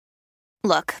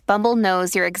Look, Bumble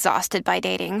knows you're exhausted by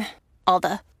dating. All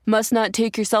the, must not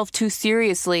take yourself too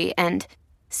seriously, and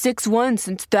 6'1"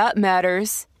 since that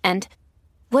matters. And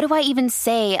what do I even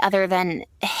say other than,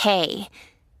 hey?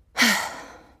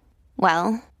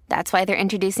 Well, that's why they're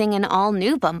introducing an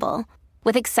all-new Bumble,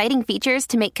 with exciting features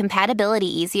to make compatibility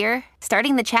easier,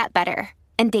 starting the chat better,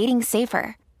 and dating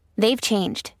safer. They've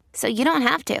changed, so you don't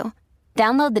have to.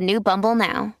 Download the new Bumble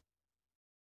now.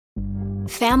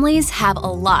 Families have a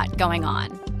lot going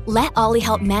on. Let Ollie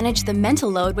help manage the mental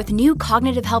load with new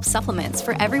cognitive help supplements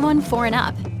for everyone 4 and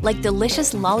up, like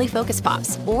delicious Lolly Focus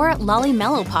Pops or Lolly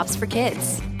Mellow Pops for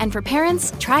kids. And for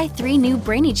parents, try 3 new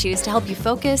Brainy Chews to help you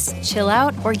focus, chill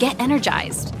out, or get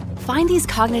energized. Find these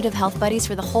cognitive health buddies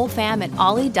for the whole fam at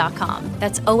ollie.com.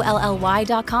 That's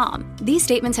OLLY.com. These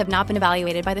statements have not been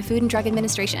evaluated by the Food and Drug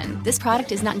Administration. This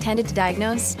product is not intended to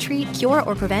diagnose, treat, cure,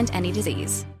 or prevent any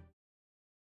disease.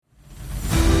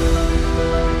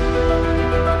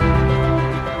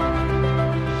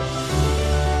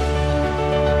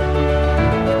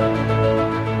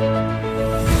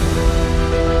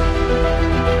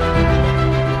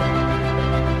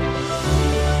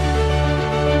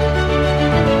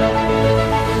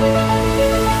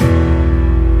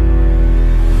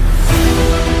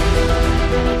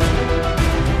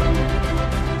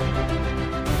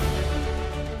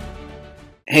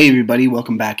 Hey everybody,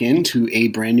 welcome back into a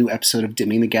brand new episode of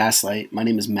Dimming the Gaslight. My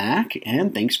name is Mac,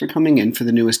 and thanks for coming in for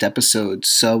the newest episode.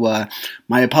 So,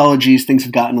 my apologies, things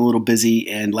have gotten a little busy,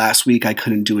 and last week I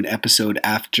couldn't do an episode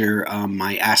after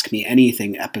my Ask Me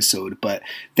Anything episode, but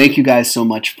thank you guys so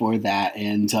much for that,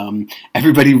 and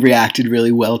everybody reacted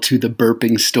really well to the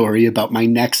burping story about my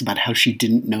next, about how she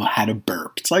didn't know how to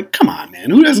burp. It's like, come on, man,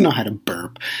 who doesn't know how to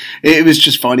burp? It was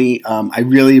just funny. I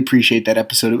really appreciate that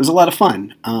episode. It was a lot of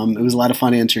fun. It was a lot of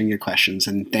fun answering your questions,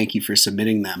 and thank you for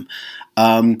submitting them.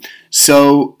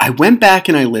 So I went back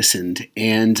and I listened,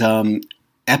 and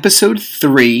episode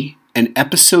 3 and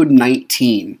episode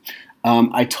 19,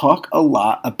 I talk a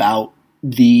lot about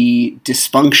the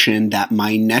dysfunction that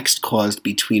my next caused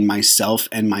between myself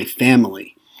and my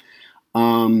family.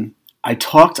 I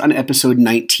talked on episode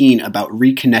 19 about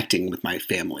reconnecting with my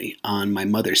family on my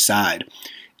mother's side,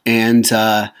 and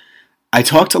I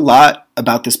talked a lot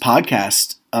about this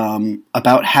podcast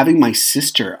about having my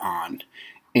sister on.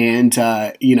 And,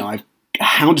 I've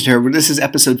hounded her. This is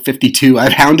episode 52.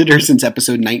 I've hounded her since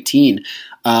episode 19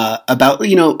 about,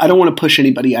 I don't want to push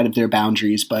anybody out of their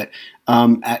boundaries, but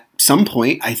at some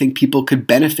point, I think people could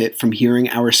benefit from hearing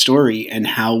our story and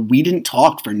how we didn't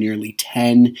talk for nearly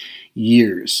 10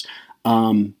 years.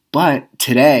 But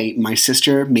today, my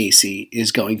sister Macy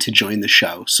is going to join the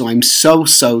show. So I'm so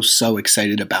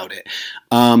excited about it.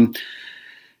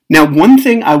 Now, one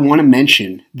thing I want to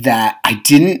mention that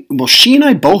she and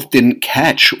I both didn't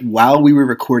catch while we were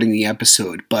recording the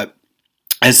episode, but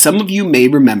as some of you may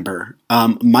remember,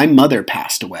 my mother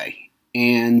passed away.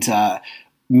 And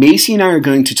Macy and I are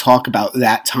going to talk about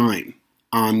that time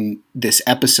on this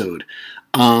episode.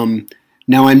 Now,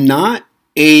 I'm not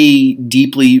a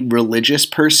deeply religious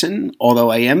person, although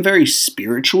I am very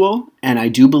spiritual, and I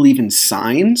do believe in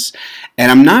signs, and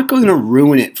I'm not going to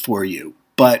ruin it for you.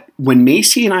 But when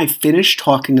Macy and I finish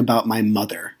talking about my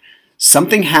mother,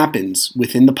 something happens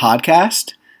within the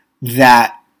podcast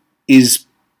that is,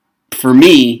 for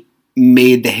me,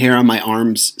 made the hair on my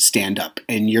arms stand up.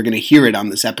 And you're going to hear it on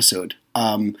this episode.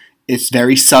 It's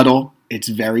very subtle. It's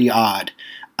very odd.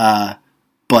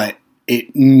 But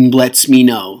it lets me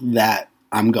know that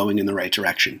I'm going in the right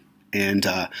direction. And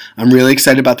I'm really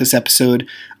excited about this episode.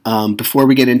 Before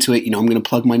we get into it, I'm going to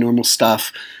plug my normal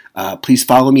stuff. Please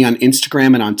follow me on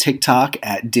Instagram and on TikTok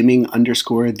at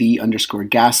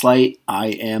dimming_the_gaslight. I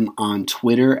am on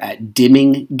Twitter at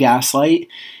dimminggaslight.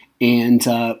 And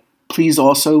please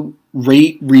also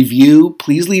rate, review.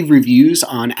 Please leave reviews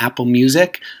on Apple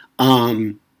Music.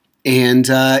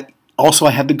 Also,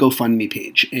 I have the GoFundMe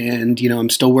page. And, I'm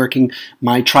still working.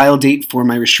 My trial date for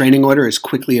my restraining order is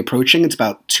quickly approaching. It's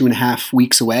about 2.5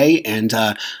 weeks away. And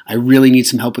I really need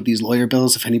some help with these lawyer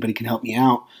bills if anybody can help me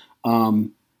out.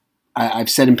 I've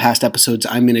said in past episodes,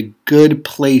 I'm in a good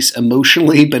place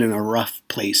emotionally, but in a rough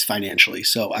place financially.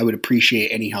 So I would appreciate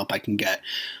any help I can get.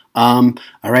 All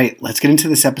right, let's get into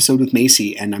this episode with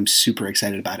Macy, and I'm super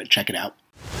excited about it. Check it out.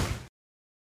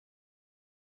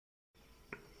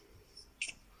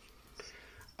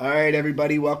 All right,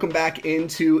 everybody, welcome back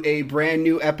into a brand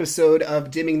new episode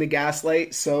of Dimming the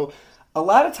Gaslight. So a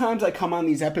lot of times I come on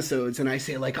these episodes and I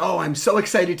say like, oh, I'm so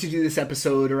excited to do this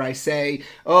episode, or I say,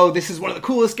 oh, this is one of the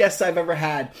coolest guests I've ever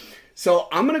had. So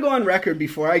I'm going to go on record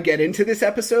before I get into this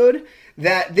episode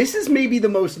that this is maybe the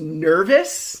most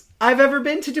nervous I've ever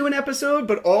been to do an episode,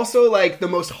 but also like the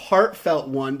most heartfelt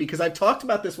one, because I've talked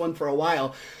about this one for a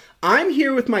while. I'm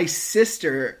here with my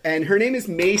sister, and her name is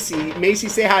Macy. Macy,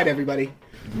 say hi to everybody.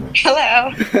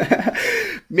 Hello.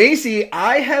 Macy,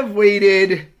 I have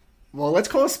waited, well, let's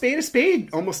call a spade,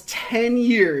 almost 10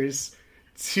 years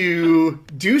to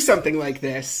do something like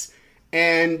this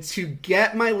and to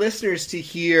get my listeners to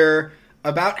hear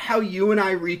about how you and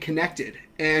I reconnected.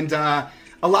 And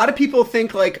a lot of people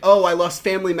think like, oh, I lost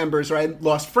family members, or I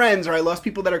lost friends, or I lost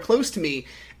people that are close to me.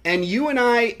 And you and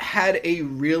I had a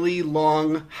really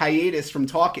long hiatus from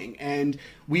talking, and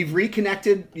we've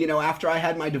reconnected, after I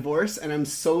had my divorce, and I'm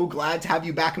so glad to have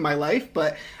you back in my life.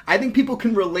 But I think people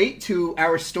can relate to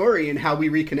our story and how we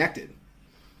reconnected.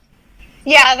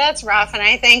 Yeah, that's rough. And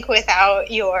I think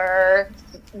without your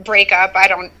breakup, I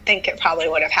don't think it probably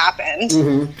would have happened.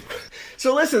 Mm-hmm.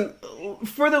 So listen,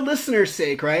 for the listener's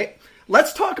sake, right?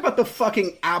 Let's talk about the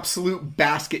fucking absolute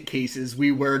basket cases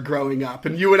we were growing up.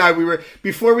 And you and I,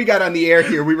 before we got on the air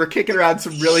here, we were kicking around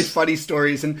some really funny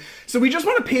stories. And so we just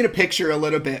want to paint a picture a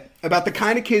little bit about the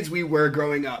kind of kids we were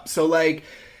growing up. So like,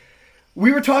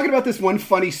 we were talking about this one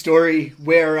funny story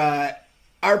where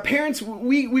our parents,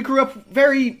 we grew up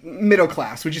very middle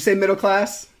class. Would you say middle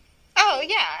class? Oh,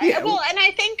 yeah. Well, and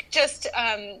I think just...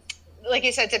 like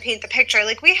you said, to paint the picture,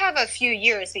 like we have a few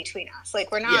years between us.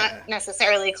 Like we're not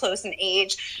necessarily close in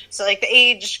age. So like the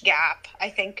age gap, I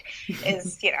think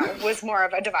is, was more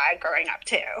of a divide growing up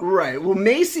too. Right. Well,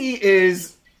 Macy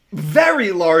is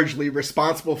very largely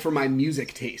responsible for my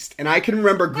music taste. And I can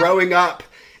remember growing up,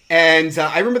 and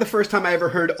I remember the first time I ever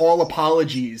heard All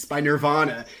Apologies by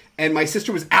Nirvana. And my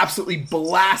sister was absolutely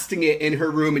blasting it in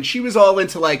her room. And she was all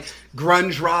into like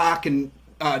grunge rock and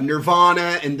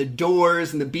Nirvana and the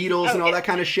Doors and the Beatles and all that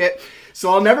kind of shit.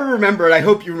 So I'll never remember it. I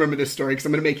hope you remember this story because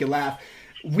I'm going to make you laugh.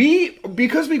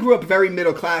 Because we grew up very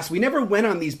middle class, we never went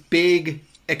on these big,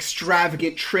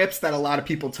 extravagant trips that a lot of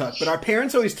people took. But our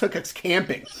parents always took us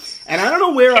camping. And I don't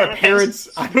know where our parents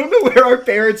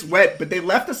went, but they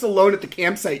left us alone at the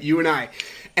campsite, you and I.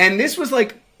 And this was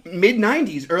like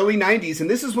mid-90s, early 90s, and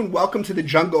this is when Welcome to the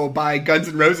Jungle by Guns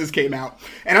N' Roses came out.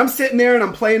 And I'm sitting there and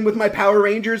I'm playing with my Power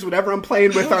Rangers, whatever I'm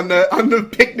playing with on the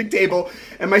picnic table,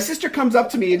 and my sister comes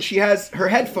up to me and she has her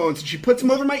headphones and she puts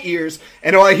them over my ears,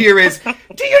 and all I hear is,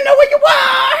 "Do you know where you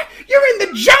are? You're in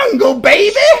the jungle,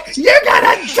 baby! You're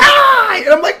gonna die!" And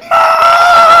I'm like,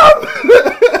 "Mom!"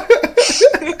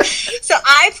 So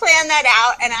I planned that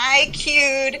out, and I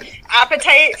cued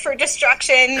Appetite for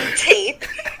Destruction tape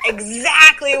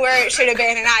exactly where it should have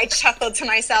been, and I chuckled to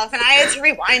myself, and I had to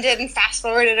rewind it and fast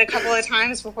forward it a couple of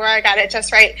times before I got it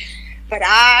just right. But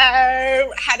I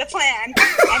had a plan,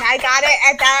 and I got it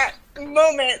at that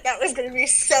moment that was going to be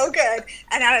so good.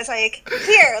 And I was like,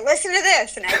 "Here, listen to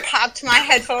this." And I popped my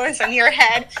headphones on your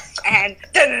head, and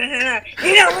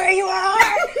you know where you are.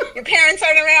 Your parents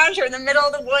aren't around. You're in the middle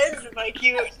of the woods, and like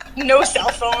no cell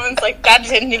phones. Like that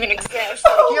didn't even exist.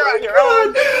 Like, you're on your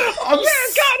own. You're gonna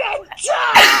die.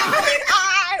 And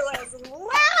I was laughing.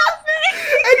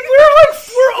 And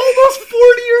we're almost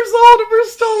 40 years old, and we're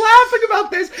still laughing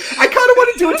about this. I kind of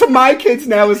want to do it to my kids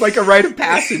now as like a rite of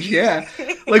passage. Yeah,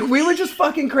 like we were just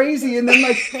fucking crazy, and then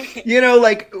we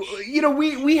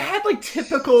had like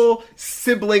typical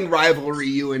sibling rivalry.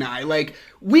 You and I, like,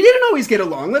 we didn't always get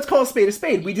along. Let's call a spade a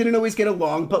spade. We didn't always get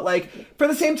along, but like for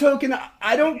the same token,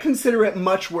 I don't consider it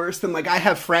much worse than like I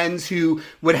have friends who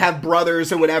would have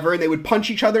brothers or whatever, and they would punch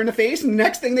each other in the face, and the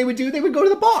next thing they would do, they would go to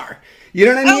the bar. You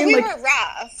know what I mean? We were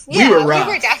rough. Yeah, we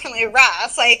were definitely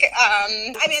rough. Like,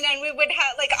 and we would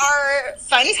have, like, our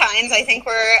fun times, I think,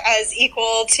 were as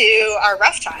equal to our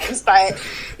rough times. But,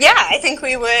 yeah, I think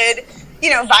we would,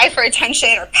 vie for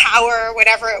attention or power or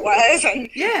whatever it was. And,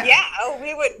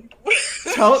 we would.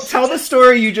 Tell the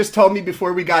story you just told me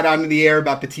before we got onto the air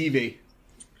about the TV.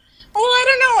 Well, I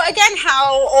don't know, again,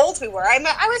 how old we were.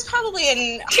 I was probably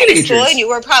in high school, and you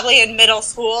were probably in middle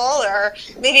school, or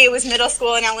maybe it was middle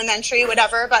school and elementary,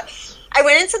 whatever. But I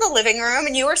went into the living room,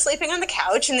 and you were sleeping on the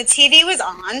couch, and the TV was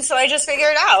on. So I just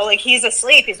figured out, like, he's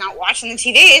asleep. He's not watching the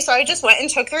TV. So I just went and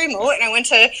took the remote, and I went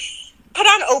to put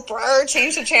on Oprah or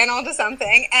change the channel to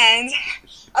something. And,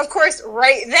 of course,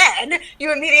 right then,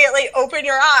 you immediately open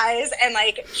your eyes and,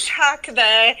 like, chuck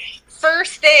the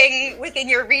first thing within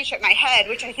your reach at my head,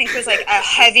 which I think was like a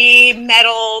heavy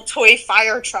metal toy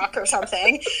fire truck or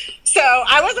something. So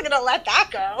I wasn't going to let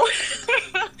that go.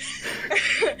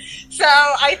 So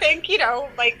I think,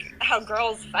 like how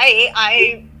girls fight,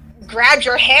 I grabbed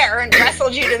your hair and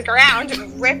wrestled you to the ground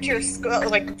and ripped your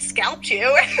scalped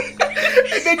you.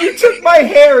 And then you took my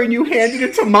hair and you handed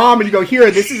it to Mom and you go, "Here,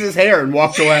 this is his hair," and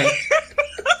walked away.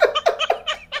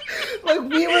 Like,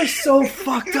 we were were so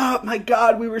fucked up. My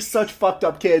God, we were such fucked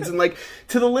up kids. And like,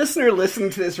 to the listener listening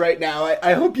to this right now,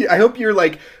 I hope you're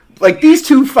like these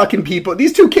two fucking people,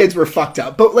 these two kids were fucked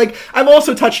up. But like, I've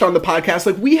also touched on the podcast,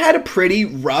 like we had a pretty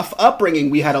rough upbringing.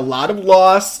 We had a lot of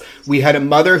loss. We had a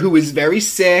mother who was very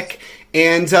sick.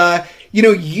 And,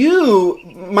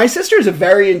 my sister is a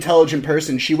very intelligent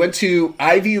person. She went to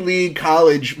Ivy League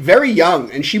college very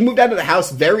young, and she moved out of the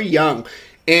house very young.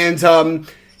 And,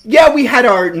 we had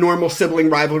our normal sibling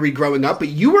rivalry growing up, but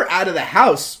you were out of the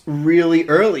house really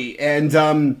early.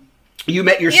 And, you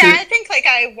met your I think like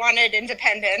I wanted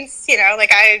independence,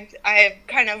 like I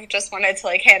kind of just wanted to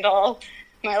like handle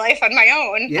my life on my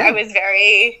own. Yeah. I was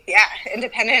very,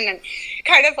 independent and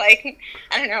kind of like,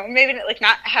 I don't know, maybe like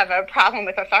not have a problem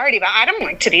with authority, but I don't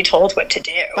like to be told what to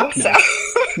do. Oh, no. So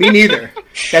me neither.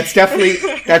 That's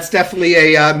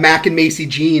definitely a Mac and Macy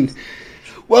gene.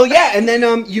 Well, yeah, and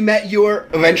then you met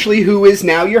eventually who is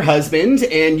now your husband,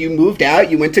 and you moved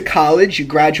out, you went to college, you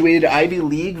graduated Ivy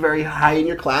League, very high in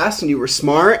your class, and you were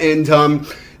smart, and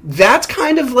that's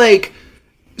kind of like,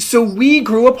 so we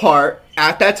grew apart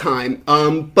at that time,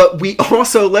 but we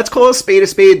also, let's call a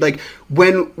spade, like,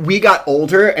 when we got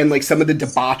older, and like some of the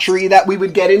debauchery that we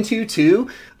would get into, too,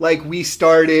 like, we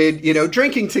started,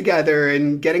 drinking together,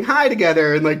 and getting high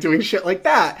together, and like doing shit like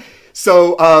that,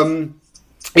 so,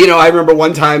 I remember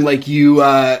one time, like,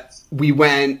 we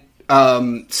went,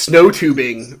 snow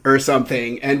tubing or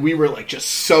something, and we were, like, just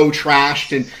so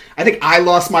trashed, and I think I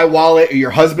lost my wallet, or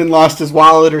your husband lost his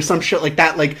wallet, or some shit like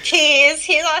that, like... Keys,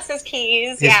 he lost his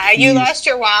keys, you lost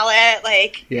your wallet,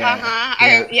 like,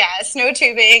 snow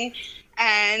tubing,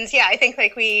 and, I think,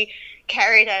 like, we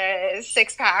carried a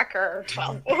 6-pack or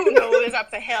 12, who knows,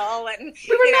 up the hill, and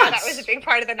we were nuts. That was a big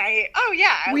part of the night. Oh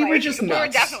yeah, we were just nuts. We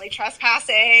were definitely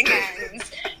trespassing, and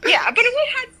but we had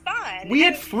fun. We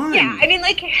had fun. Yeah, I mean,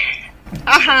 like, and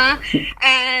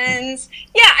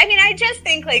I mean, I just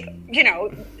think like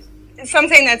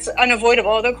something that's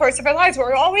unavoidable in the course of our lives.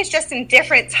 We're always just in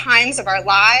different times of our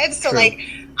lives, so like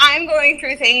I'm going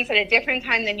through things at a different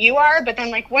time than you are, but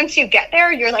then like once you get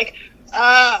there, you're like,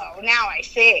 oh, now I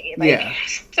see. Like,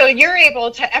 so you're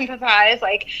able to empathize,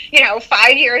 like,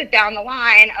 5 years down the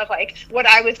line of, like, what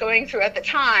I was going through at the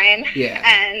time. Yeah.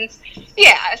 And,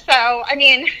 so, I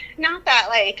mean, not that,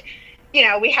 like,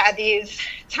 we had these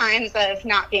times of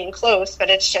not being close, but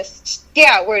it's just,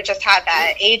 we just had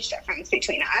that age difference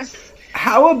between us.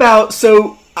 How about,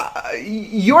 so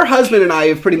your husband and I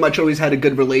have pretty much always had a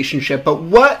good relationship, but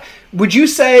what would you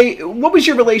say, what was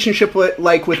your relationship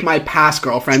like with my past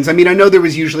girlfriends? I mean, I know there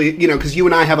was usually, because you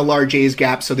and I have a large age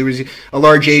gap, so there was a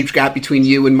large age gap between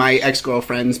you and my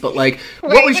ex-girlfriends, but like,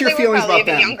 what was your feelings about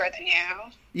them? Younger than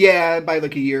you. Yeah, by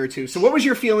like a year or two. So what was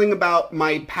your feeling about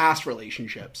my past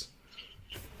relationships?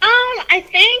 I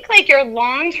think, like, your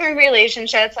long-term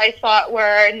relationships I thought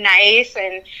were nice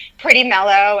and pretty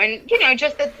mellow and,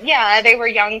 just that, they were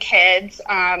young kids.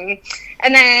 And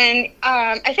then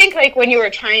I think, like, when you were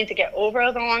trying to get over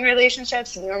the long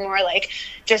relationships and you were more, like,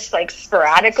 just, like,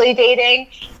 sporadically dating,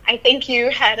 I think you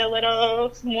had a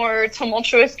little more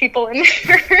tumultuous people in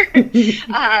there.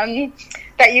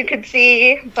 That you could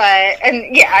see,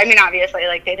 I mean, obviously,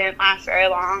 like, they didn't last very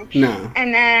long. No.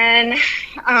 And then,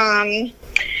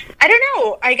 I don't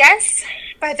know, I guess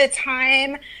by the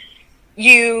time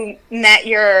you met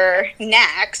your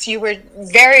next, you were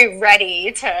very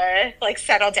ready to, like,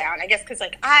 settle down, I guess, because,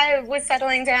 like, I was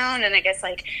settling down, and I guess,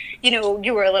 like,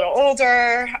 you were a little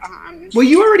older. Well,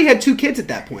 you already had 2 kids at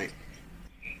that point.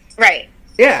 Right.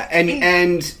 Yeah,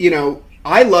 and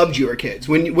I loved your kids.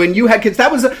 When you had kids,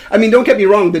 that was, I mean, don't get me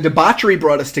wrong, the debauchery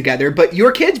brought us together, but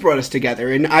your kids brought us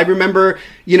together. And I remember,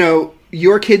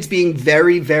 your kids being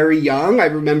very, very young. I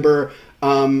remember,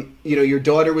 your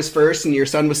daughter was first and your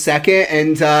son was second.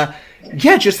 And,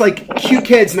 just like cute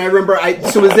kids. And I remember,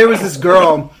 there was this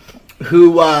girl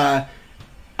who I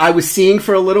was seeing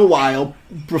for a little while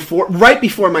right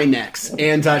before my next.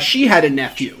 And she had a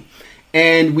nephew.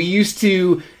 And we used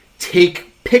to take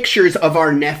pictures of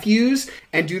our nephews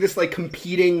and do this like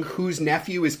competing whose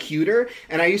nephew is cuter.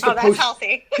 And I used to post, that's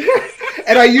healthy.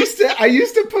 And I used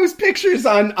to post pictures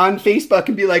on Facebook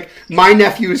and be like, my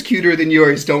nephew is cuter than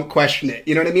yours, don't question it.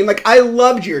 You know what I mean? Like, I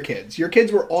loved your kids. Your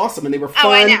kids were awesome and they were fun.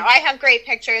 Oh, I know. I have great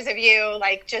pictures of you,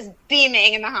 like, just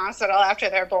beaming in the hospital after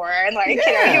they're born. Like,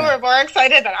 you were more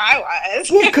excited than I was.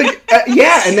 Well,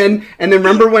 and then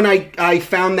remember when I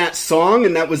found that song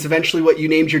and that was eventually what you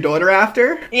named your daughter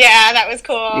after? Yeah, that was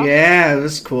cool. Yeah, it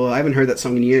was cool. I haven't heard that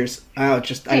song in years. I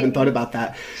haven't thought about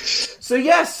that. So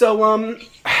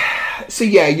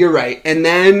you're right. And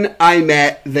then I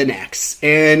met the next.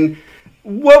 And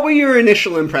what were your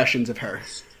initial impressions of her?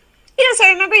 So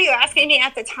I remember you asking me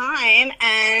at the time,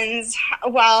 and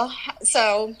well,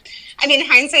 so I mean,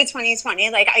 hindsight's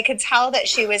 2020. Like, I could tell that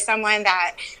she was someone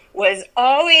that was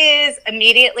always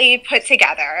immediately put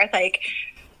together, like,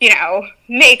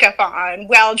 makeup on,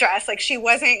 well dressed. Like, she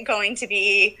wasn't going to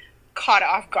be caught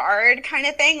off guard kind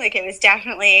of thing. Like, it was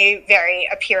definitely very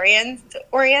appearance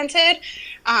oriented.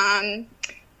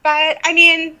 But I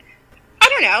mean, I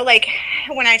don't know, like,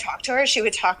 when I talked to her, she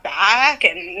would talk back,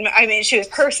 and I mean, she was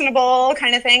personable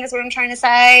kind of thing is what I'm trying to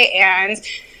say, and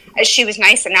she was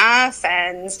nice enough,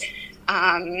 and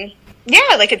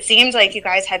yeah, like, it seemed like you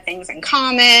guys had things in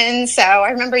common. So I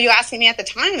remember you asking me at the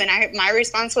time, and my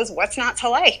response was, what's not to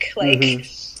like? Like,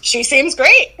 she seems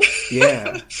great.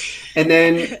 Yeah. And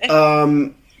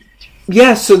then,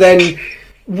 so then,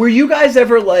 were you guys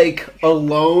ever, like,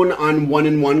 alone on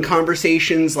one-on-one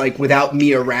conversations, like, without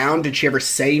me around? Did she ever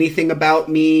say anything about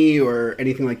me or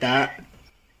anything like that?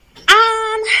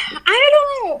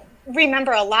 I don't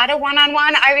remember a lot of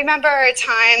one-on-one. I remember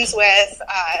times with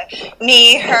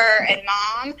me, her, and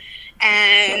Mom.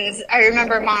 And I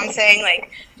remember Mom saying,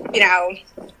 like,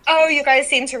 oh, you guys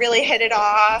seem to really hit it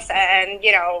off, and,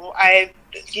 I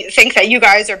think that you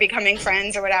guys are becoming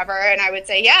friends or whatever. And I would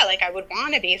say, yeah, like, I would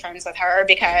want to be friends with her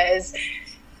because,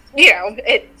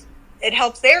 it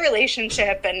helps their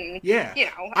relationship, and, yeah.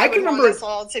 I would want us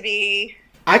all to be...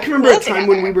 I can remember a time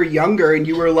when we were younger and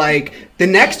you were like, the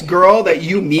next girl that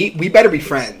you meet, we better be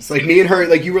friends. Like, me and her,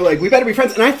 like, you were like, we better be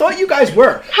friends. And I thought you guys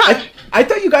were. Huh. I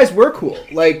thought you guys were cool.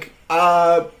 Like,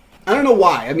 I don't know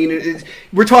why. I mean,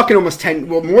 we're talking almost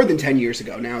more than 10 years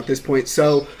ago now at this point.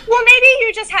 So, well, maybe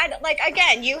you just had, like,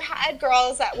 again, you had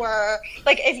girls that were,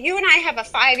 like, if you and I have a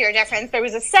 5-year difference, there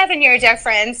was a 7-year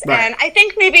difference. Right. And I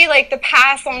think maybe, like, the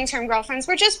past long-term girlfriends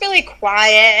were just really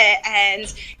quiet,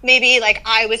 and maybe, like,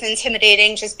 I was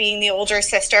intimidating just being the older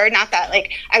sister. Not that,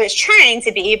 like, I was trying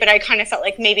to be, but I kind of felt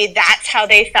like maybe that's how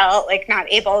they felt, like,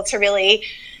 not able to really...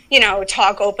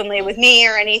 talk openly with me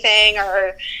or anything,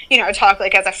 or, talk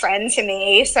like as a friend to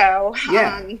me. So,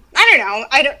 yeah. I don't know.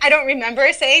 I don't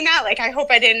remember saying that. Like, I hope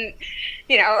I didn't,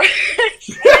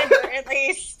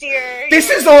 inadvertently steer. This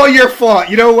is all your fault.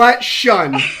 You know what?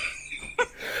 Shun.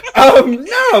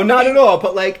 No, not at all.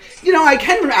 But, like, I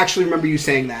can actually remember you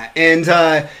saying that. And,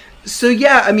 so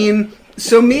yeah, I mean,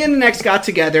 so me and the next got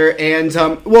together, and,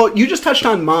 well, you just touched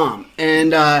on Mom,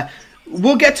 and,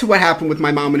 we'll get to what happened with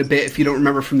my mom in a bit if you don't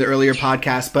remember from the earlier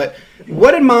podcast. But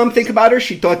what did Mom think about her?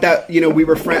 She thought that, we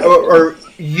were friends, or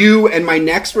you and my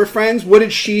next were friends. What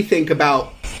did she think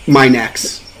about my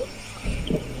next?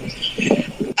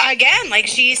 Again, like,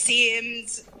 she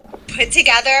seemed put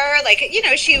together. Like,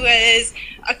 she was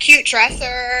a cute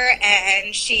dresser,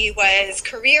 and she was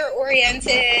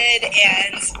career-oriented,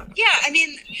 and, yeah, I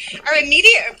mean, our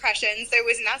immediate impressions, there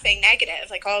was nothing negative.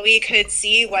 Like, all we could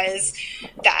see was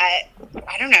that,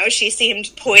 I don't know, she seemed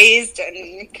poised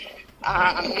and,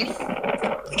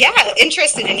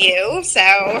 interested in you, so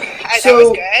that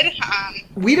was good.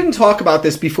 We didn't talk about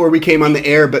this before we came on the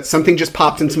air, but something just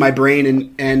popped into my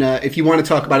brain, and if you want to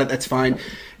talk about it, that's fine.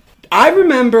 I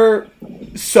remember,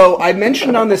 so I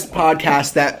mentioned on this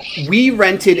podcast that we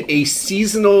rented a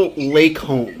seasonal lake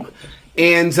home,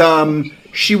 and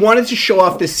she wanted to show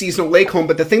off this seasonal lake home,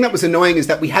 but the thing that was annoying is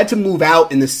that we had to move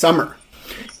out in the summer,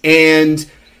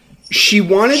 and she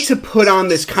wanted to put on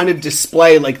this kind of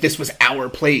display like this was our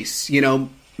place,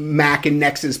 Mac and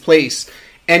Nex's place,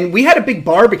 and we had a big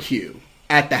barbecue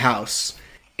at the house,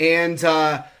 and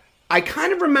I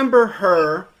kind of remember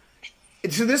her...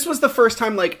 So this was the first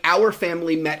time, like, our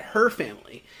family met her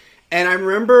family. And I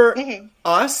remember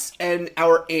us and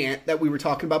our aunt that we were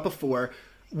talking about before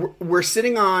were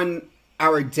sitting on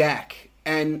our deck,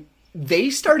 and they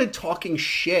started talking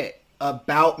shit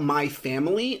about my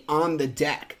family on the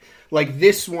deck. Like,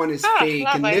 this one is fake,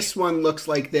 lovely. And this one looks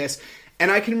like this. And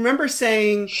I can remember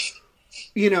saying,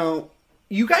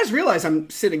 you guys realize I'm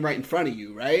sitting right in front of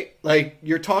you, right? Like,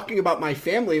 you're talking about my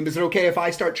family, and is it okay if I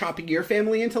start chopping your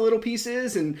family into little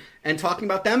pieces and talking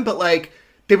about them? But, like,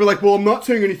 they were like, well, I'm not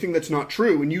saying anything that's not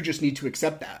true, and you just need to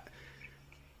accept that.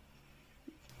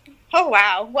 Oh,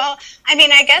 wow. Well, I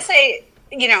mean, I guess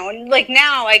like,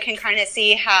 now I can kind of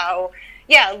see how,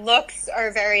 yeah, looks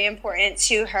are very important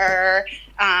to her.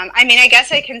 I mean, I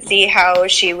guess I can see how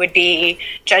she would be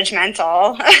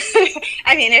judgmental.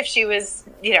 I mean, if she was,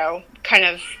 kind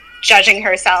of judging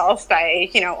herself by,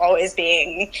 always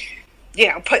being,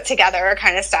 put together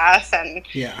kind of stuff. And,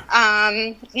 yeah,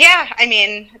 I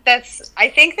mean, I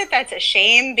think that's a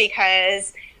shame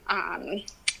because, I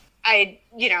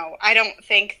don't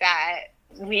think that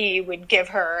we would give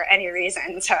her any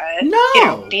reason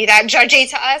to be that judgy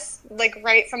to us, like,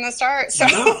 right from the start. So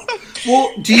no.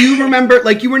 Well, do you remember,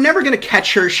 like, you were never going to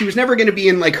catch her, she was never going to be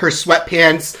in, like, her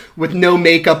sweatpants with no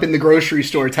makeup in the grocery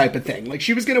store type of thing. Like,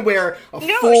 she was going to wear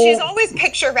she's always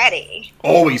picture ready.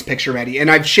 Always picture ready.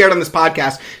 And I've shared on this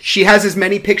podcast, she has as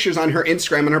many pictures on her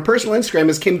Instagram, on her personal Instagram,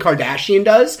 as Kim Kardashian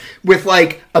does, with,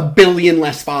 like, 1 billion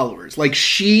less followers. Like,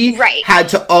 she had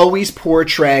to always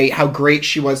portray how great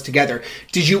she was together.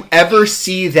 Did you ever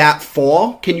see that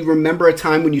fall? Can you remember a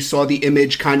time when you saw the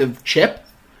image kind of chip?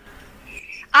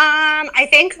 I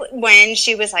think when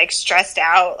she was, like, stressed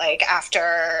out, like,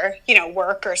 after,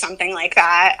 work or something like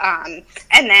that.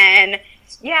 And then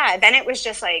it was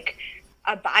just, like,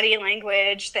 a body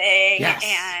language thing.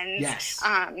 Yes.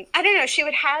 And, I don't know, she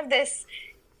would have this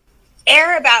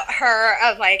air about her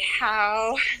of, like,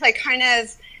 how, like, kind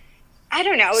of, I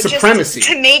don't know, supremacy.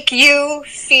 Just to make you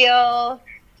feel...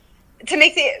 To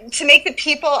make the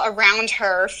people around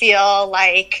her feel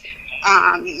like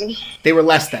they were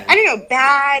less than. I don't know,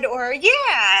 bad or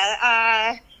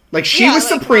like she was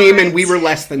like supreme and we were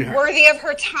less than her. Worthy of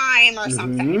her time or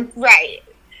something. Right.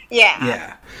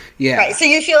 Yeah. Yeah. Right. So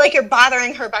you feel like you're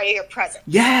bothering her by your presence.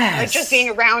 Yes. Like just being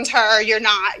around her, you're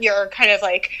kind of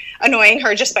like annoying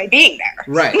her just by being there.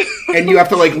 Right. And you have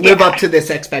to like live up to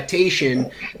this expectation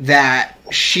that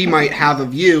she might have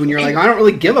of you, and you're like, I don't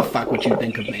really give a fuck what you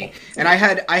think of me. And I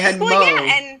had Mo. Go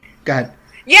ahead.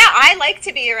 Yeah, I like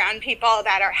to be around people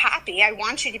that are happy. I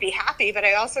want you to be happy, but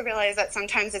I also realize that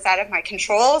sometimes it's out of my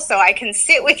control. So I can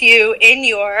sit with you in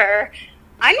your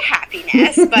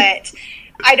unhappiness, but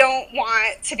I don't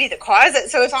want to be the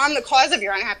cause. So if I'm the cause of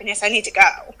your unhappiness, I need to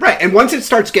go. Right. And once it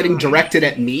starts getting directed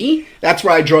at me, that's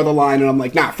where I draw the line and I'm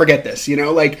like, nah, forget this.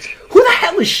 Like, who the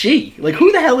hell is she? Like,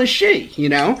 who the hell is she?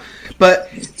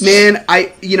 But man,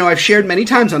 I've shared many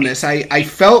times on this. I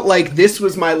felt like this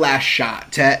was my last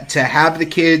shot to have the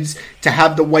kids, to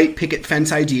have the white picket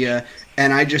fence idea.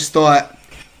 And I just thought,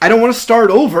 I don't want to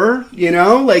start over,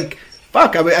 like,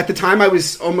 fuck, at the time I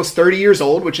was almost 30 years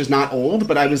old, which is not old,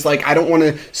 but I was like, I don't want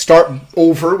to start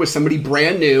over with somebody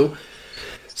brand new.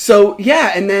 So,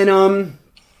 yeah, and then,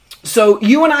 so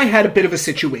you and I had a bit of a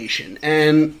situation,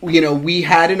 and, we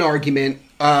had an argument.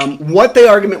 What the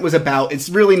argument was about, it's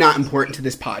really not important to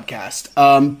this podcast,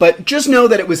 but just know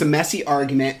that it was a messy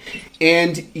argument,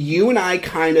 and you and I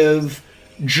kind of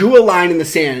drew a line in the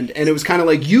sand, and it was kind of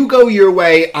like, you go your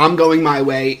way, I'm going my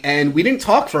way, and we didn't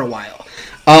talk for a while.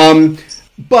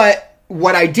 But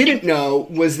what I didn't know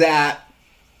was that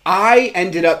I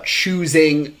ended up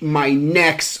choosing my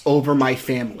next over my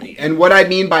family. And what I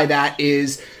mean by that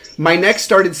is my next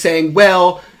started saying,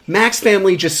 well, Mac's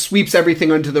family just sweeps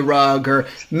everything under the rug, or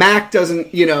Mac doesn't,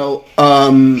 he doesn't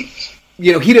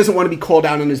want to be called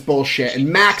out on his bullshit, and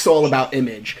Mac's all about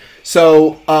image.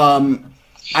 So,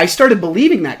 I started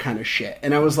believing that kind of shit.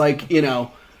 And I was like,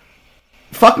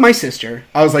 fuck my sister.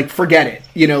 I was like, forget it.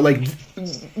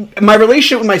 My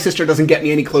relationship with my sister doesn't get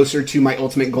me any closer to my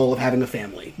ultimate goal of having a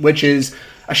family, which is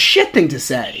a shit thing to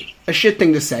say.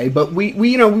 But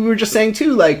we were just saying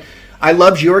too, like, I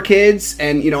loved your kids,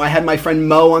 and, I had my friend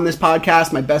Mo on this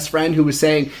podcast, my best friend, who was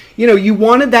saying, you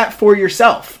wanted that for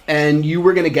yourself, and you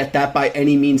were going to get that by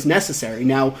any means necessary.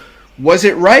 Now, was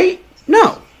it right?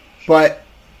 No. But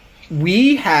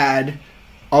we had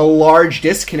a large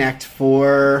disconnect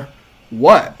for...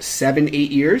 7,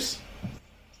 8 years?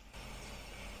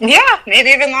 Yeah, maybe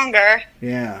even longer.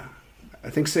 Yeah. I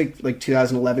think so, like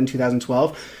 2011,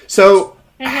 2012. So,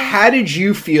 how did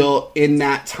you feel in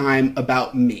that time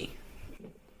about me?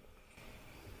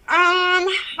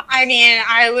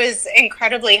 I was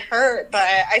incredibly hurt, but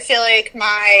I feel like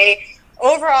my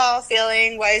overall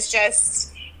feeling was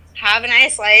just have a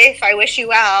nice life. I wish you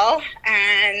well.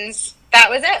 And that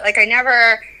was it. Like, I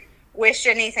never wished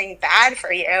anything bad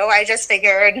for you. I just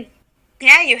figured,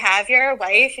 yeah, you have your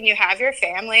wife and you have your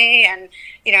family and,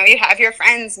 you have your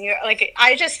friends. And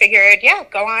I just figured, yeah,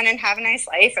 go on and have a nice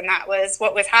life. And that was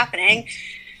what was happening.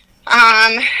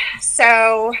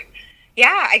 So,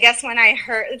 yeah, I guess when I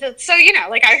heard,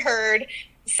 I heard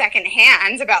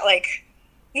secondhand about, like,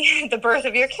 the birth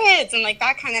of your kids and, like,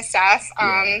 that kind of stuff.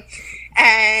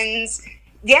 And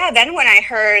yeah, then when I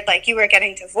heard, like, you were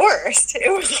getting divorced, it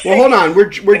was like... Well, hold on.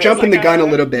 We're jumping the gun a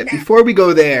little bit. Before we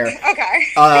go there, okay.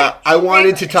 I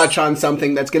wanted to touch on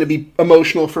something that's going to be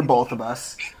emotional for both of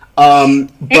us.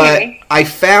 But I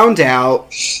found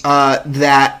out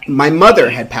that my mother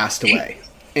had passed away.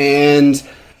 And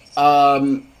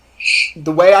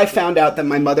the way I found out that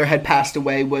my mother had passed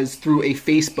away was through a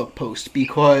Facebook post,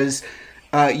 because...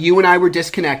 you and I were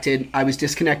disconnected. I was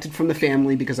disconnected from the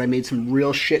family because I made some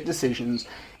real shit decisions.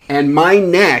 And my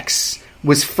next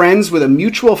was friends with a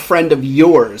mutual friend of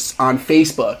yours on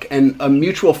Facebook, and a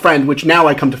mutual friend, which now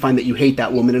I come to find that you hate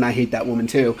that woman, and I hate that woman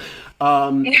too,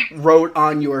 wrote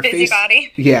on your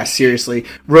Busybody. Yeah, seriously.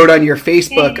 Wrote on your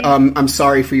Facebook, I'm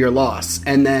sorry for your loss.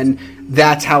 And then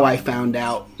that's how I found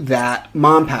out that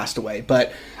Mom passed away.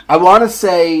 But I want to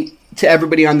say to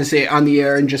everybody on the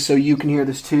air, and just so you can hear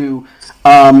this too,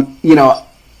 you know,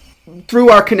 through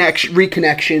our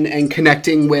reconnection and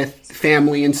connecting with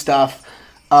family and stuff,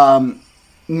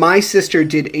 my sister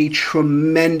did a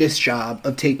tremendous job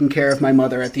of taking care of my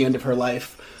mother at the end of her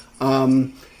life.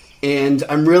 And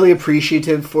I'm really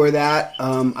appreciative for that.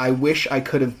 I wish I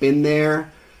could have been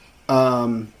there.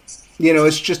 You know,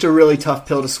 it's just a really tough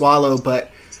pill to swallow,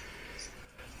 but,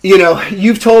 you know,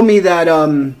 you've told me that,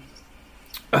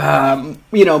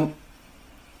 you know,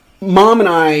 Mom and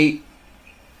I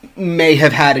may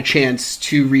have had a chance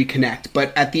to reconnect,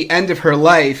 but at the end of her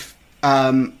life,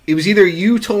 it was either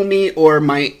you told me or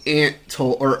my aunt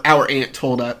or our aunt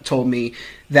told me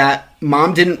that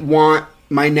Mom didn't want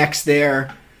my next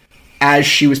there as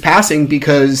she was passing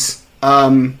because,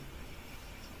 hold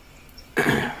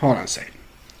on a second.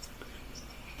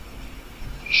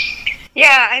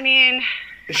 Yeah, I mean,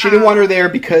 she didn't want her there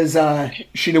because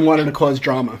she didn't want her to cause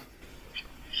drama.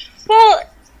 Well,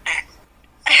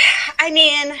 I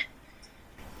mean,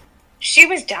 she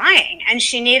was dying and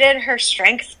she needed her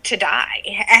strength to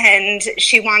die, and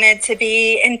she wanted to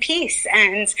be in peace,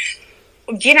 and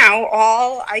you know,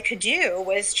 all I could do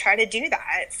was try to do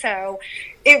that. So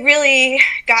it really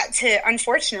got to,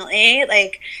 unfortunately,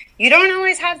 like, you don't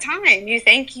always have time. You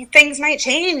think things might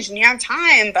change and you have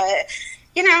time, but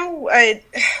you know,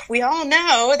 we all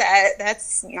know that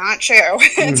that's not true.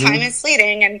 Mm-hmm. Time is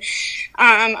fleeting. And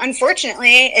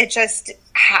unfortunately, it just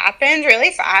happened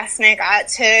really fast. And it got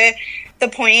to the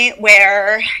point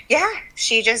where, yeah,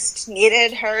 she just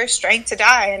needed her strength to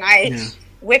die. And I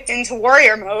whipped into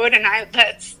warrior mode, and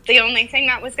that's the only thing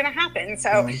that was going to happen.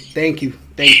 So thank you.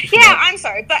 Thank you. Yeah, that. I'm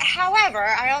sorry. But however,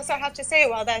 I also have to say,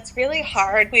 well, that's really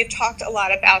hard. We've talked a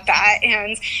lot about that,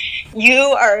 and you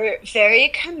are very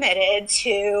committed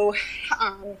to,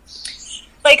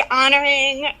 like,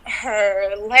 honoring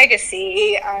her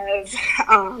legacy of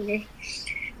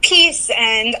peace.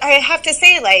 And I have to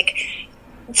say, like,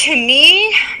 to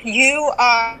me, you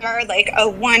are like a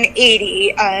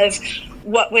 180 of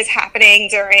what was happening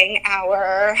during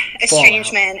our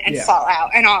estrangement and fallout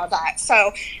and all of that.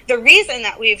 So the reason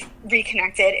that we've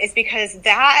reconnected is because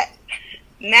that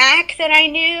Mac that I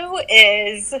knew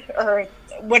is, or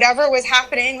whatever was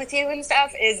happening with you and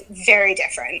stuff, is very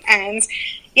different. And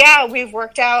yeah, we've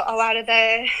worked out a lot of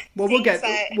the we'll get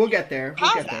there. We'll get there.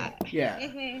 Yeah.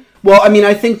 Mm-hmm. Well, I mean,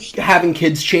 I think having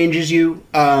kids changes you.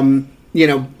 You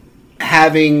know,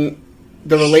 having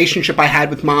the relationship I had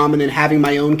with Mom and then having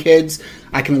my own kids,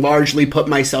 I can largely put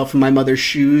myself in my mother's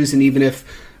shoes. And even if,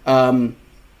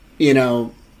 you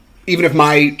know, even if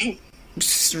my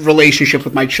relationship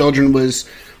with my children was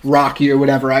rocky or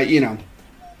whatever, I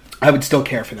would still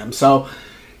care for them. So,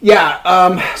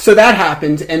 yeah, so that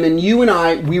happened. And then you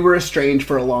and we were estranged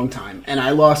for a long time. And I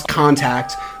lost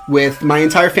contact with my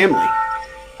entire family.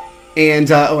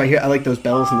 And, I like those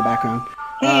bells in the background.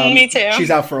 Me too. She's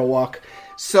out for a walk.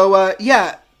 So,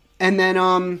 yeah, and then,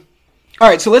 all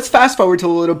right, so let's fast forward to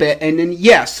a little bit, and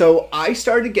then, so I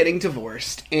started getting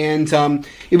divorced, and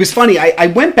it was funny, I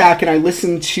went back and I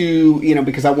listened to, you know,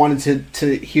 because I wanted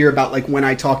to hear about, like, when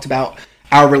I talked about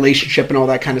our relationship and all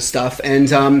that kind of stuff,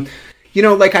 and, you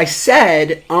know, like I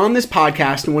said on this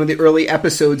podcast in one of the early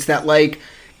episodes that, like,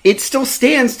 it still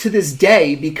stands to this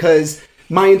day because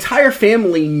my entire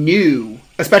family knew,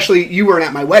 especially you weren't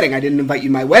at my wedding. I didn't invite you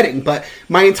to my wedding, but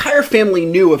my entire family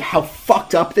knew of how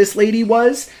fucked up this lady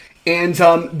was. And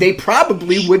they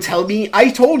probably would tell me, I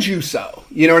told you so.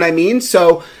 You know what I mean?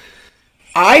 So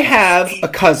I have a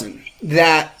cousin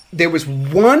that there was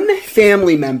one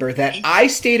family member that I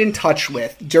stayed in touch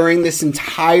with during this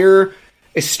entire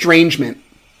estrangement.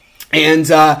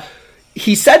 And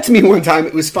he said to me one time,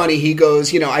 it was funny, he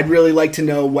goes, you know, I'd really like to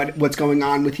know what's going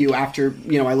on with you after,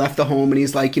 you know, I left the home. And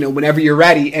he's like, you know, whenever you're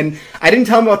ready. And I didn't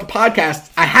tell him about the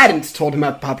podcast. I hadn't told him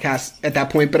about the podcast at that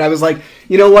point, but I was like,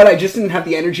 you know what? I just didn't have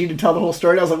the energy to tell the whole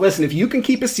story. I was like, listen, if you can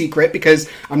keep a secret, because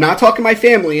I'm not talking to my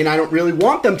family and I don't really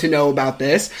want them to know about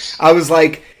this. I was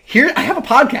like, here, I have a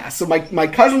podcast. So my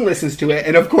cousin listens to it.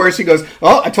 And of course he goes,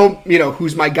 oh, I told, you know,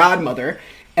 who's my godmother.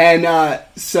 And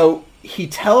so he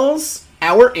tells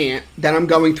our aunt that I'm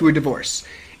going through a divorce.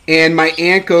 And my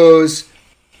aunt goes,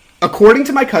 according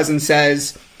to my cousin,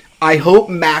 says, I hope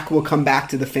Mac will come back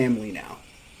to the family now.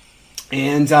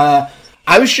 And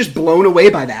I was just blown away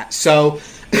by that. So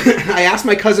I asked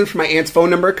my cousin for my aunt's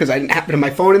phone number because I didn't have it on my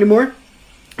phone anymore.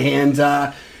 And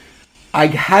I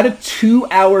had a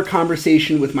 2-hour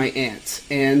conversation with my aunt.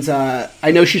 And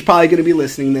I know she's probably going to be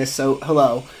listening to this, so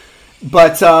hello.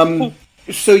 But,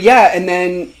 so yeah, and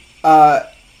then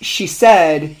she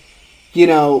said, you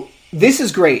know, this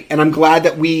is great, and I'm glad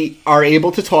that we are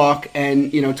able to talk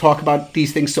and, you know, talk about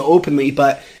these things so openly,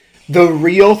 but the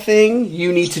real thing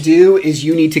you need to do is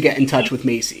you need to get in touch with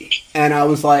Macy. And I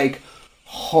was like,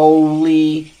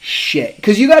 holy shit.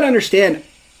 Because you got to understand,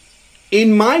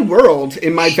 in my world,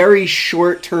 in my very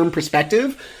short-term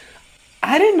perspective,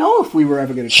 I didn't know if we were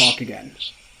ever going to talk again.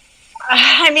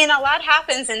 I mean, a lot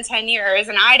happens in 10 years,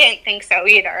 and I didn't think so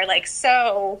either. Like,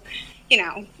 so, you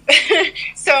know,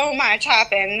 so much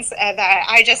happens that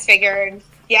I just figured,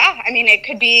 yeah, I mean, it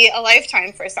could be a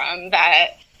lifetime for some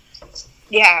that...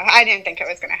 Yeah, I didn't think it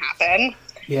was going to happen.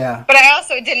 Yeah. But I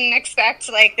also didn't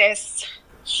expect, like, this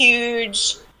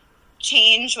huge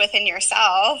change within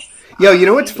yourself. Yo, you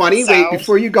know what's funny? Wait,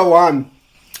 before you go on.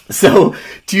 So,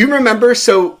 do you remember?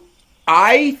 So,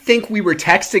 I think we were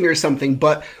texting or something,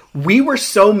 but we were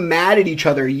so mad at each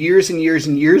other years and years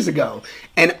and years ago.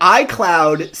 And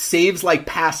iCloud saves, like,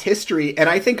 past history, and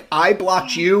I think I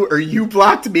blocked you or you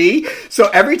blocked me. So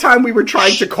every time we were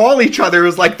trying to call each other, it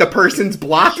was like the person's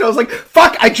blocked. And I was like,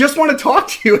 fuck, I just want to talk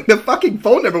to you. And the fucking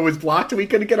phone number was blocked, and we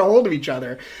couldn't get a hold of each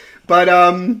other. But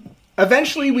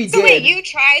eventually we did. So wait, you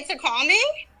tried to call me?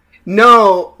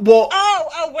 No, well...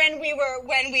 when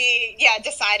we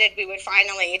decided we would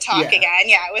finally talk again.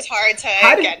 Yeah, it was hard to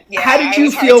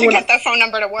get the phone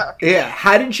number to work. Yeah,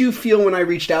 how did you feel when I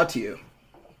reached out to you?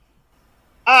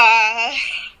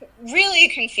 Really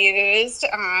confused.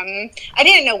 I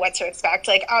didn't know what to expect.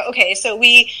 Like, okay, so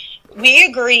we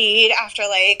agreed after,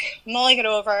 like, mulling it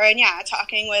over and,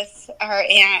 talking with our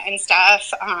aunt and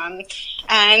stuff.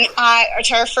 And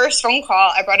to our first phone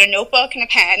call, I brought a notebook and a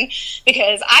pen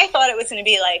because I thought it was going to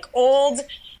be, like, old,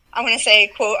 I want to say,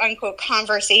 quote-unquote,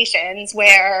 conversations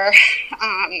where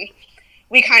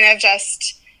we kind of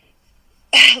just,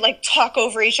 like, talk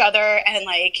over each other and,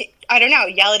 like, I don't know,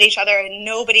 yell at each other, and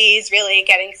nobody's really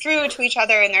getting through to each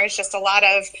other, and there's just a lot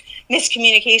of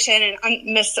miscommunication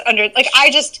and like, I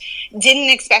just didn't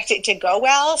expect it to go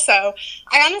well, so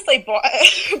I honestly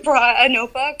brought a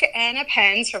notebook and a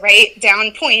pen to write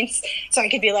down points so I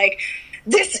could be like,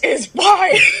 this is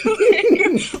why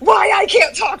I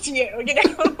can't talk to you, you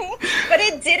know? But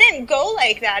it didn't go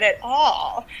like that at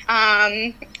all.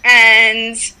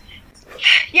 And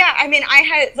yeah, I mean, I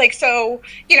had, like, so,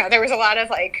 you know, there was a lot of,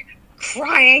 like,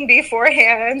 crying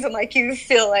beforehand, and, like, you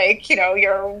feel like, you know,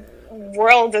 your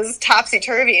world is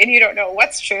topsy-turvy and you don't know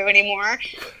what's true anymore.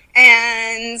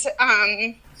 And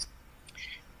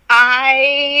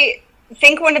I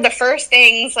think one of the first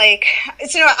things, like,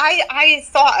 so, you know, I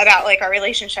thought about, like, our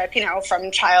relationship, you know,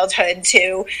 from childhood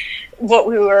to what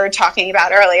we were talking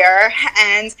about earlier.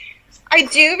 And I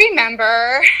do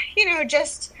remember, you know,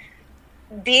 just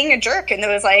being a jerk in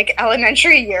those, like,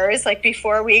 elementary years, like,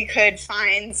 before we could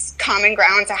find common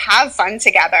ground to have fun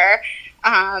together.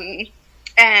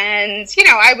 And, you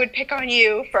know, I would pick on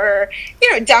you for,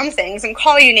 you know, dumb things and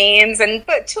call you names.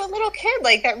 But to a little kid,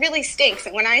 like, that really stinks.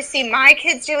 And when I see my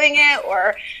kids doing it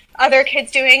or other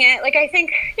kids doing it, like, I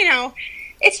think, you know,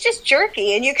 it's just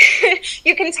jerky, and you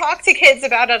can talk to kids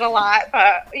about it a lot,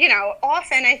 but, you know,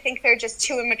 often I think they're just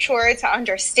too immature to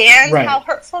understand how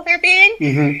hurtful they're being.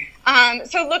 Mm-hmm.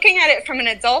 So looking at it from an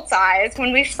adult's eyes,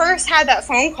 when we first had that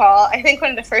phone call, I think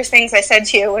one of the first things I said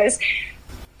to you was,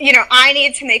 you know, I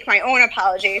need to make my own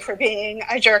apology for being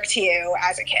a jerk to you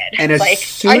as a kid. And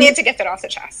I need to get that off the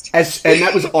chest. And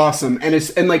that was awesome.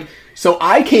 And like, so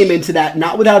I came into that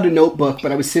not without a notebook,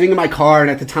 but I was sitting in my car,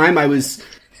 and at the time I was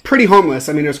pretty homeless.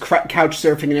 I mean, there was couch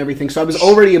surfing and everything, so I was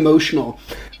already emotional.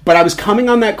 But I was coming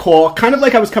on that call, kind of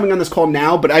like I was coming on this call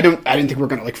now, but I didn't think we were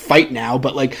going to, like, fight now.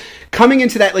 But, like, coming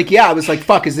into that, like, yeah, I was like,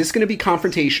 fuck, is this going to be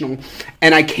confrontational?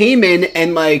 And I came in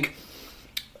and, like,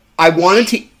 I wanted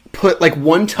to put, like,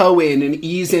 one toe in and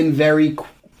ease in very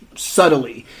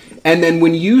subtly. And then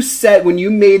when you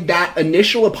made that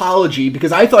initial apology,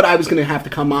 because I thought I was going to have to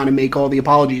come on and make all the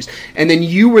apologies, and then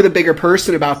you were the bigger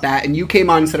person about that, and you came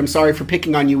on and said, I'm sorry for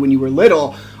picking on you when you were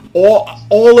little,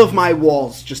 all of my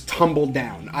walls just tumbled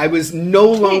down. I was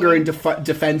no longer in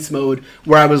defense mode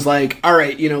where I was like, all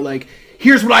right, you know, like,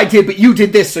 here's what I did, but you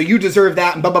did this, so you deserve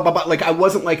that, and blah, blah, blah, blah. Like, I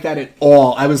wasn't like that at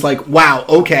all. I was like, wow,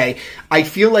 okay. I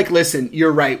feel like, listen,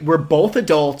 you're right. We're both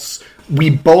adults.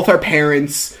 We both are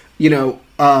parents. You know,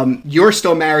 you're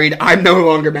still married. I'm no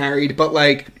longer married. But,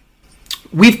 like,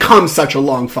 we've come such a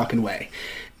long fucking way.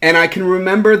 And I can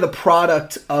remember the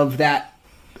product of that,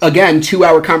 again,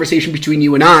 2-hour conversation between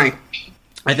you and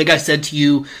I think I said to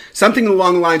you something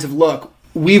along the lines of, look,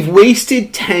 we've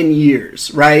wasted 10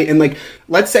 years, right? And like,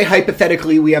 let's say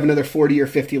hypothetically we have another 40 or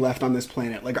 50 left on this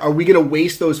planet. Like, are we going to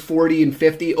waste those 40 and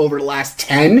 50 over the last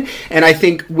 10? And I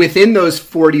think within those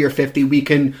 40 or 50, we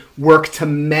can work to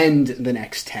mend the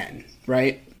next 10,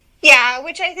 right? Yeah,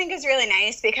 which I think is really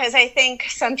nice, because I think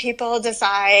some people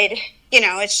decide, you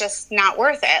know, it's just not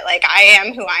worth it. Like, I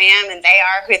am who I am and they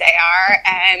are who they are.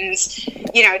 And,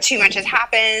 you know, too much has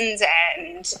happened,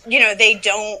 and, you know, they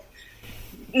don't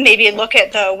maybe look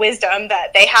at the wisdom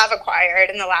that they have acquired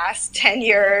in the last 10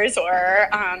 years, or,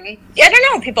 I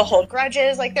don't know, people hold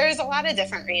grudges. Like, there's a lot of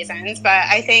different reasons, but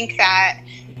I think that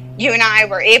you and I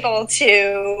were able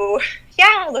to,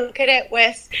 look at it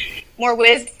with more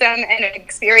wisdom and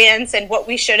experience and what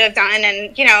we should have done,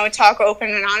 and, you know, talk open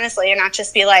and honestly, and not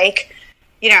just be like,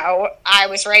 you know, I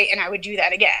was right and I would do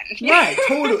that again. Right,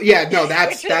 totally. Yeah, no,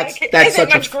 that's isn't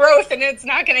such much growth, and it's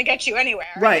not going to get you anywhere.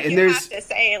 Right, and you there's have to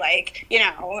say, like, you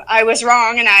know, I was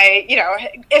wrong, and I, you know,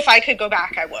 if I could go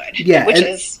back, I would. Yeah, which and,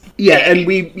 is yeah, big. and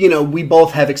we, you know, we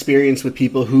both have experience with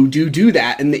people who do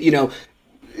that, and you know,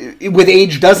 with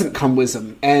age doesn't come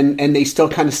wisdom, and they still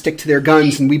kind of stick to their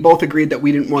guns, and we both agreed that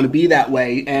we didn't want to be that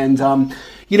way, and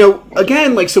you know,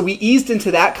 again, like, so we eased into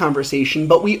that conversation,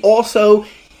 but we also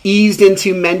eased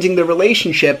into mending the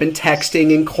relationship and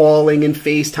texting and calling and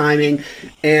FaceTiming.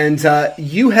 And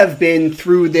you have been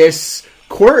through this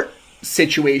court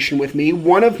situation with me,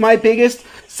 one of my biggest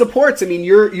supports. I mean,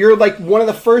 you're like one of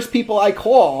the first people I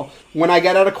call when I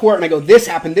get out of court and I go, this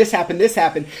happened.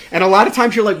 And a lot of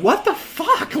times you're like, what the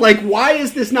fuck? Like, why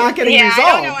is this not getting resolved?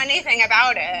 I don't know anything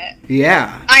about it.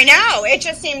 Yeah. I know. It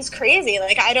just seems crazy.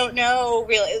 Like, I don't know,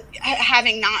 really,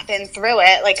 having not been through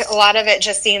it, like, a lot of it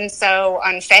just seems so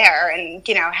unfair. And,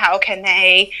 you know, how can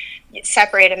they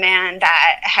separate a man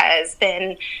that has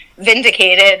been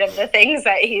vindicated of the things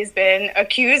that he's been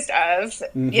accused of,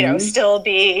 you know, still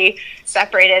be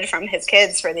separated from his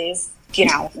kids for these, you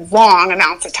know, long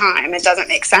amounts of time? It doesn't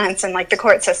make sense. And, like, the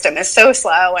court system is so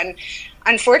slow and,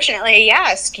 unfortunately,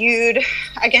 skewed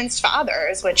against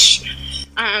fathers, which,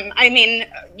 I mean,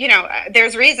 you know,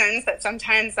 there's reasons that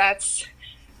sometimes that's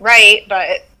right,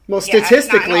 but well,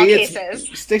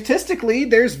 statistically,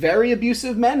 there's very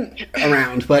abusive men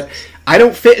around, but I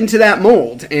don't fit into that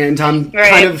mold, and I'm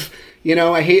kind of, you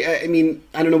know, I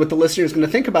don't know what the listener is going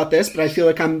to think about this, but I feel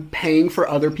like I'm paying for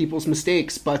other people's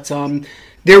mistakes, but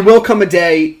there will come a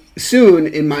day soon,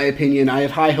 in my opinion. I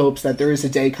have high hopes that there is a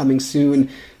day coming soon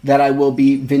that I will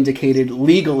be vindicated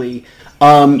legally,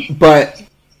 but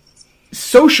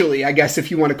socially, I guess,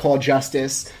 if you want to call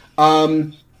justice,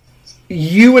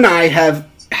 you and I have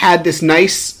had this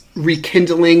nice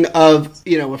rekindling of,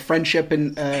 you know, a friendship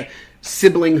and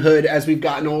siblinghood as we've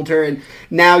gotten older. And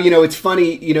now, you know, it's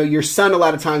funny, you know, your son, a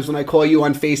lot of times when I call you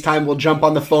on FaceTime, will jump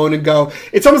on the phone and go,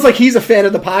 it's almost like he's a fan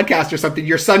of the podcast or something.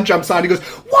 Your son jumps on and he goes,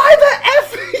 why the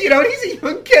F? You know, and he's a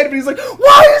young kid, but he's like,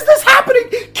 why is this happening?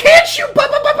 Can't you?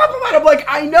 And I'm like,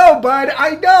 I know, bud.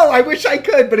 I know. I wish I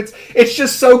could. But it's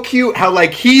just so cute how,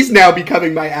 like, he's now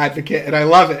becoming my advocate, and I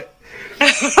love it.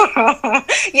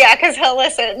 Yeah, because he'll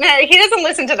listen. No, he doesn't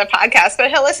listen to the podcast, but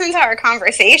he'll listen to our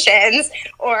conversations,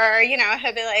 or, you know,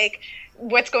 he'll be like,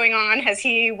 what's going on? Has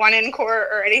he won in court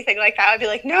or anything like that? I'd be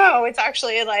like, no, it's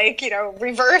actually, like, you know,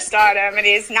 reversed on him, and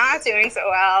he's not doing so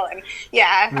well. And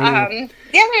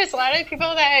there's a lot of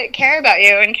people that care about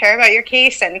you and care about your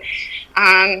case, and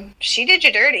she did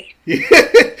you dirty.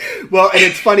 Well, and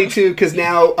it's funny too, because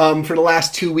now for the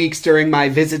last 2 weeks during my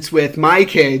visits with my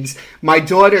kids, my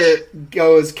daughter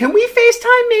goes, can we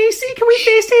FaceTime Macy? Can we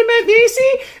FaceTime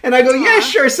Macy? And I go, yeah,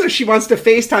 sure. So she wants to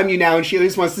FaceTime you now, and she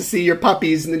always wants to see your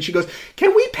puppies. And then she goes,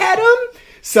 can we pet them?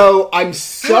 So I'm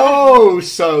so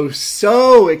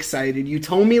excited. You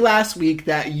told me last week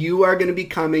that you are going to be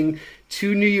coming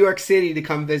to New York City to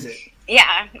come visit.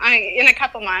 Yeah, in a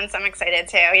couple months. I'm excited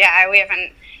too. Yeah, we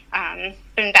haven't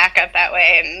been back up that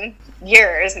way in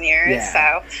years and years.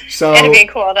 Yeah. So it'd be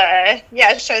cool to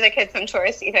show the kids some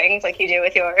touristy things like you do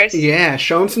with yours. Yeah,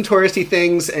 show them some touristy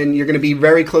things, and you're going to be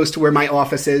very close to where my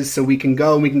office is, so we can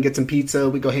go and we can get some pizza.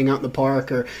 We go hang out in the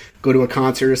park or go to a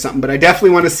concert or something. But I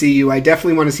definitely want to see you. I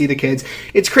definitely want to see the kids.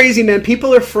 It's crazy, man.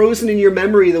 People are frozen in your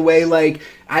memory the way, like,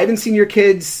 I haven't seen your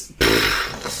kids.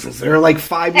 They're like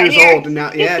 5 years old, and now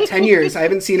 10 years. I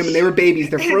haven't seen them, and they were babies.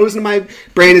 They're frozen in my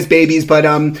brain as babies. But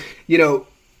you know,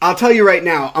 I'll tell you right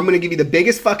now, I'm going to give you the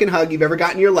biggest fucking hug you've ever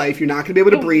got in your life. You're not going to be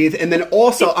able to breathe. And then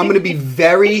also, I'm going to be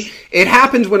it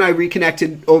happened when I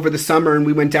reconnected over the summer and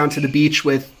we went down to the beach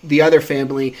with the other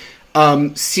family.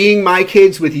 Seeing my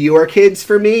kids with your kids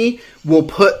for me will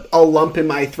put a lump in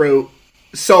my throat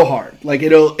so hard. Like,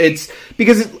 it's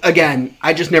because, again,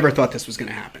 I just never thought this was going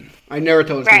to happen. I never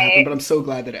thought it was going to happen, but I'm so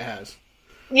glad that it has.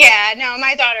 Yeah, no,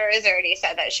 my daughter has already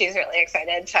said that she's really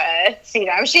excited to see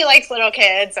them. She likes little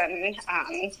kids, and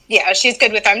yeah, she's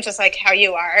good with them just like how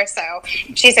you are. So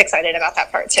she's excited about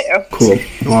that part too. Cool.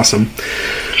 Awesome.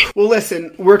 Well,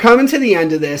 listen, we're coming to the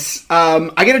end of this.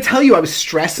 I got to tell you, I was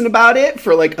stressing about it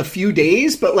for like a few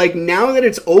days, but like now that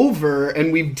it's over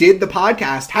and we did the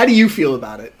podcast, how do you feel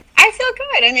about it? I feel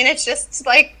good. I mean, it's just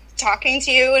like talking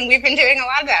to you, and we've been doing a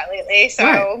lot of that lately, so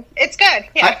right. It's good.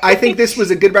 Yeah. I think this was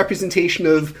a good representation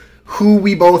of who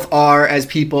we both are as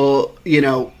people, you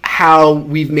know, how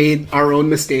we've made our own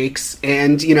mistakes,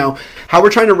 and, you know, how we're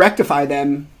trying to rectify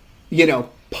them, you know,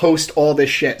 post all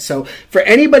this shit. So for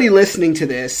anybody listening to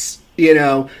this, you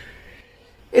know,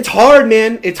 it's hard,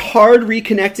 man. It's hard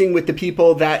reconnecting with the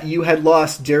people that you had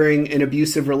lost during an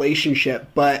abusive relationship,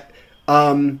 but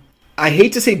I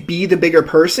hate to say be the bigger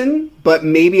person, but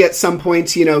maybe at some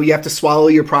points, you know, you have to swallow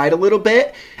your pride a little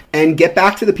bit and get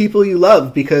back to the people you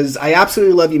love, because I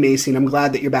absolutely love you, Macy, and I'm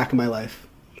glad that you're back in my life.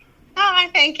 Oh,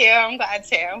 thank you. I'm glad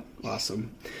too.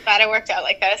 Awesome. Glad it worked out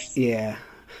like this. Yeah.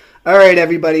 All right,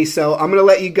 everybody. So I'm going to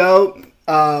let you go.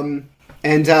 And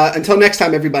until next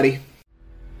time, everybody.